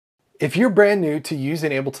If you're brand new to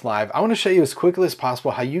using Ableton Live, I want to show you as quickly as possible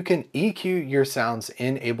how you can EQ your sounds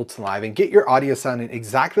in Ableton Live and get your audio sounding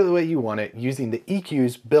exactly the way you want it using the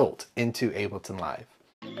EQs built into Ableton Live.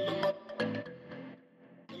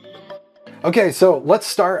 Okay, so let's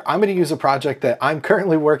start. I'm going to use a project that I'm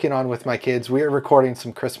currently working on with my kids. We are recording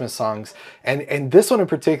some Christmas songs, and this one in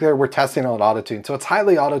particular, we're testing on auto-tune. So it's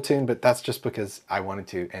highly auto-tuned, but that's just because I wanted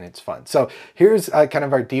to, and it's fun. So here's kind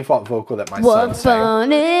of our default vocal that my son sang. What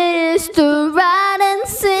fun it is to ride and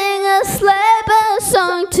sing a sleigh bell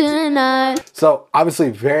song tonight. So obviously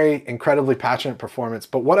very incredibly passionate performance,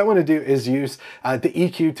 but what I want to do is use the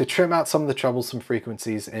EQ to trim out some of the troublesome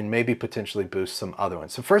frequencies and maybe potentially boost some other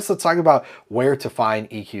ones. So first, let's talk about where to find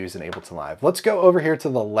EQs in Ableton Live. Let's go over here to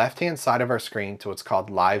the left-hand side of our screen to what's called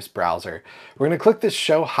Live's browser. We're going to click this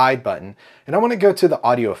Show Hide button, and I want to go to the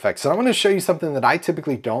audio effects. And I want to show you something that I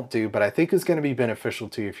typically don't do, but I think is going to be beneficial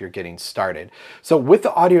to you if you're getting started. So with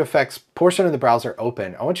the audio effects portion of the browser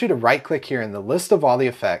open, I want you to right-click here in the list of all the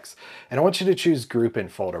effects, and I want you to choose Group in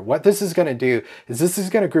Folder. What this is going to do is this is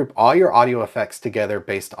going to group all your audio effects together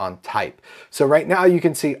based on type. So right now you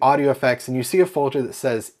can see audio effects, and you see a folder that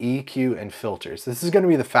says EQ and filters. This is going to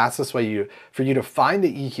be the fastest way for you to find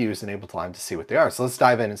the EQs in Ableton Live to see what they are. So let's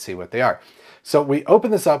dive in and see what they are. So we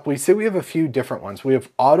open this up, we see we have a few different ones. We have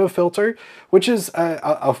auto filter, which is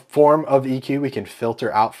a form of EQ. We can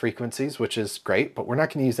filter out frequencies, which is great, but we're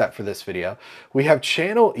not going to use that for this video. We have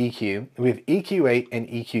channel EQ, we have EQ8 and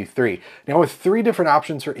EQ3. Now with 3 different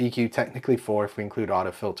options for EQ, technically 4 if we include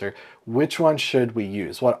auto filter, which one should we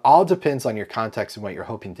use? Well, it all depends on your context and what you're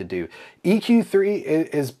hoping to do. EQ3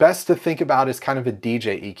 is best to think about as kind of a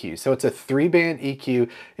DJ EQ. So it's a 3-band EQ.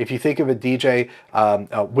 If you think of a DJ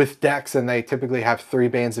with decks, and they typically have 3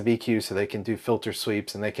 bands of EQ, so they can do filter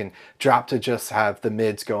sweeps and they can drop to just have the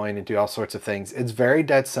mids going and do all sorts of things. It's very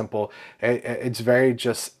dead simple. It's very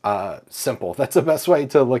just simple. That's the best way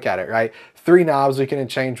to look at it, right? 3 knobs, we can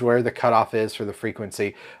change where the cutoff is for the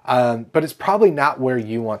frequency, but it's probably not where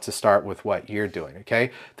you want to start with what you're doing, okay?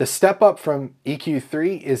 The step up from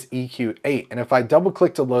EQ3 is EQ8, and if I double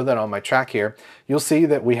click to load that on my track here, you'll see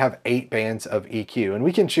that we have 8 bands of EQ, and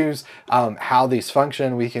we can choose how these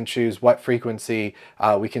function, we can choose what frequency,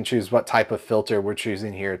 we can choose what type of filter we're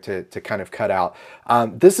choosing here to kind of cut out.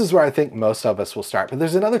 This is where I think most of us will start, but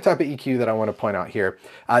there's another type of EQ that I want to point out here.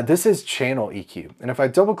 This is channel EQ, and if I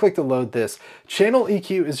double click to load this, channel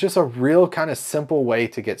EQ is just a real kind of simple way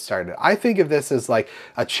to get started. I think of this as like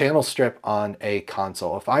a channel strip on a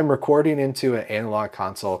console. If I'm recording into an analog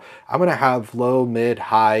console, I'm going to have low, mid,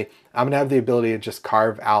 high. I'm going to have the ability to just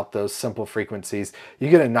carve out those simple frequencies. You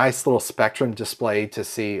get a nice little spectrum display to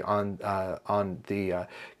see on the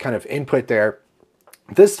kind of input there.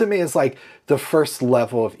 This to me is like the first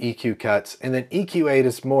level of EQ cuts, and then EQ8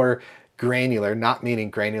 is more granular, not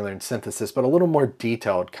meaning granular in synthesis, but a little more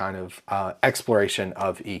detailed kind of exploration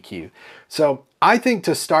of EQ. So I think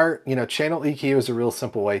to start, channel EQ is a real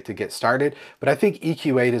simple way to get started, but I think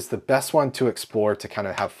EQ8 is the best one to explore to kind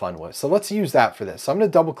of have fun with. So let's use that for this. So I'm going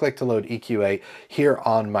to double click to load EQ8 here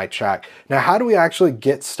on my track. Now, how do we actually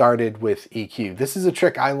get started with EQ? This is a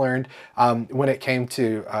trick I learned when it came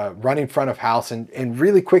to running front of house and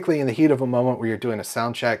really quickly in the heat of a moment where you're doing a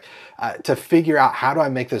sound check to figure out how do I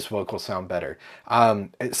make this vocal sound better.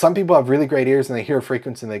 Some people have really great ears and they hear a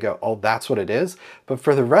frequency and they go, oh, that's what it is. But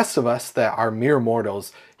for the rest of us that are mere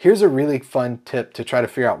mortals, here's a really fun tip to try to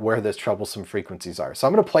figure out where those troublesome frequencies are. So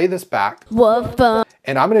I'm going to play this back. What fun.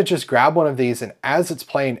 And I'm going to just grab one of these, and as it's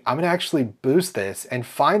playing, I'm going to actually boost this and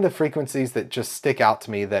find the frequencies that just stick out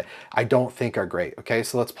to me that I don't think are great. Okay,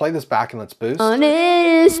 so let's play this back and let's boost. Fun it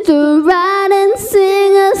is to ride and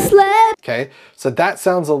sing a sleigh. Okay, so that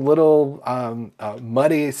sounds a little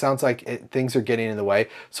muddy. It sounds like things are getting in the way.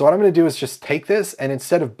 So what I'm going to do is just take this, and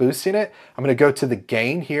instead of boosting it, I'm going to go to the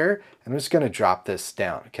gain here. I'm just going to drop this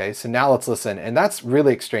down. Okay, so now let's listen, and that's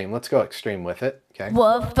really extreme. Let's go extreme with it. Okay.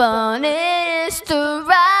 What fun it is to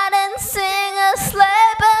ride and sing a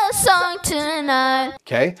sleigh bell song tonight.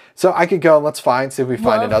 Okay, so I could go, let's see if we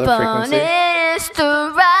find another frequency. What fun it is to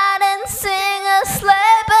ride and sing a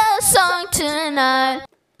sleigh bell song tonight.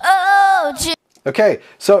 Oh, okay,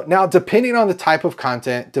 so now depending on the type of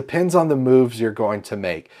content, depends on the moves you're going to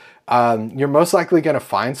make. You're most likely going to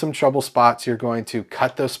find some trouble spots. You're going to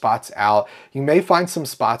cut those spots out. You may find some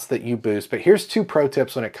spots that you boost, but here's 2 pro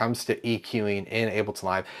tips when it comes to EQing in Ableton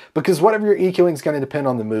Live, because whatever you're EQing is going to depend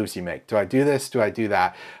on the moves you make. Do I do this? Do I do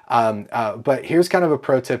that? But here's kind of a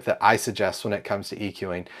pro tip that I suggest when it comes to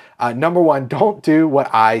EQing. Number 1, don't do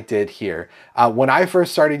what I did here. When I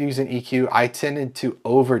first started using EQ, I tended to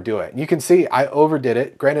overdo it. You can see I overdid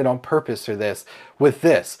it, granted on purpose for this. with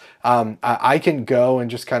this, I can go and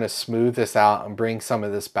just kind of smooth this out and bring some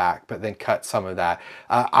of this back, but then cut some of that.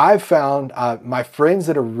 I've found my friends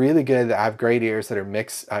that are really good, that have great ears, that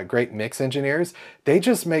are great mix engineers, they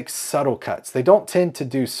just make subtle cuts. They don't tend to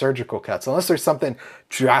do surgical cuts unless there's something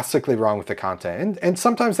drastically wrong with the content. And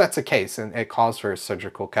sometimes that's the case and it calls for a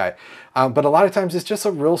surgical cut. But a lot of times it's just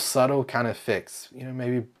a real subtle kind of fix. You know,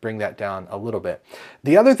 maybe bring that down a little bit.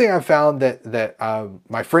 The other thing I've found that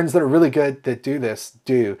my friends that are really good that do this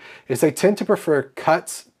is they tend to prefer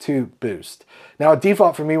cuts to boost. Now, a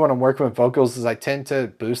default for me when I'm working with vocals is I tend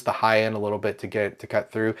to boost the high end a little bit to get it to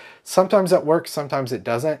cut through. Sometimes that works, sometimes it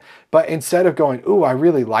doesn't. But instead of going, ooh, I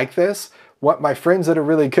really like this, what my friends that are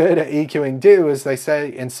really good at EQing do is they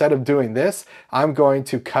say, instead of doing this, I'm going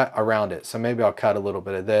to cut around it. So maybe I'll cut a little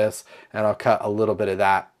bit of this and I'll cut a little bit of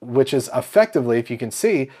that, which is effectively, if you can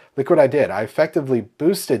see, look what I did. I effectively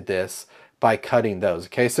boosted this by cutting those,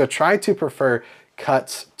 okay? So try to prefer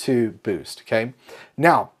cuts to boost, okay?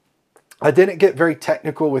 Now, I didn't get very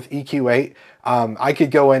technical with EQ8. I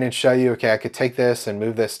could go in and show you, okay, I could take this and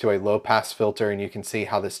move this to a low pass filter and you can see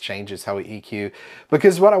how this changes how we EQ.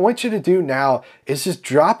 Because what I want you to do now is just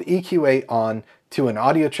drop EQ8 on to an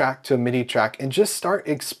audio track, to a MIDI track, and just start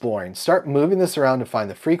exploring. Start moving this around to find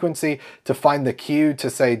the frequency, to find the cue, to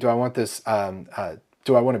say, do I want this,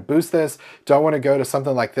 do I want to boost this? Do I want to go to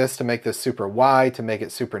something like this to make this super wide, to make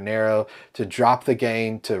it super narrow, to drop the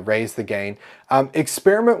gain, to raise the gain?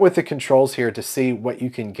 Experiment with the controls here to see what you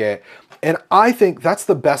can get. And I think that's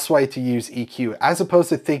the best way to use EQ, as opposed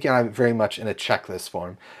to thinking of it very much in a checklist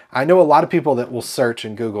form. I know a lot of people that will search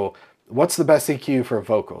and Google, what's the best EQ for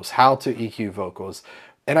vocals? How to EQ vocals?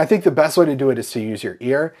 And I think the best way to do it is to use your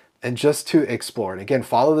ear and just to explore. And again,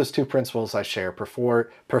 follow those two principles I share.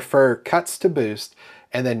 Prefer cuts to boost,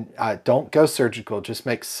 and then don't go surgical, just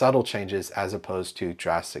make subtle changes as opposed to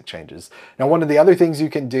drastic changes. Now, one of the other things you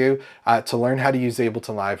can do to learn how to use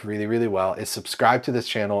Ableton Live really, really well is subscribe to this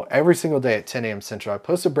channel. Every single day at 10 a.m. Central, I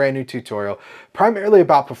post a brand new tutorial, primarily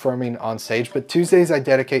about performing on stage, but Tuesdays I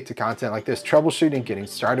dedicate to content like this, troubleshooting, getting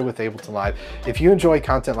started with Ableton Live. If you enjoy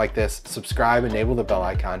content like this, subscribe, enable the bell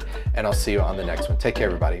icon, and I'll see you on the next one. Take care,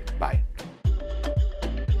 everybody. Bye.